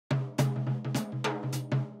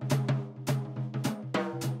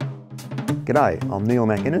G'day, I'm Neil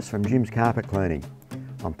McInnes from Jim's Carpet Cleaning.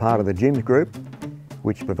 I'm part of the Jim's Group,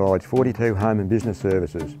 which provides 42 home and business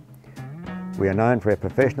services. We are known for our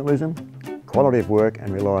professionalism, quality of work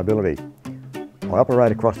and reliability. I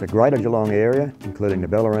operate across the Greater Geelong area, including the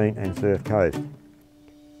Bellarine and Surfcoast.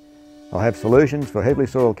 I have solutions for heavily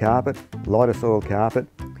soiled carpet, lighter soiled carpet,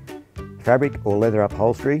 fabric or leather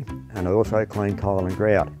upholstery, and I also clean tile and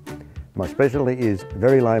grout. My specialty is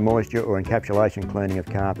very low moisture or encapsulation cleaning of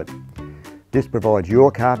carpet. This provides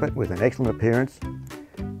your carpet with an excellent appearance.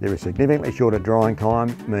 There is significantly shorter drying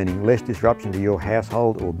time, meaning less disruption to your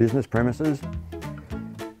household or business premises.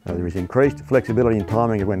 There is increased flexibility in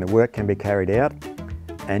timing of when the work can be carried out,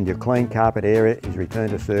 and your clean carpet area is returned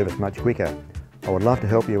to service much quicker. I would love to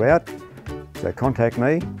help you out, so contact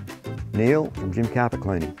me, Neil from Jim's Carpet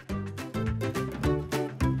Cleaning.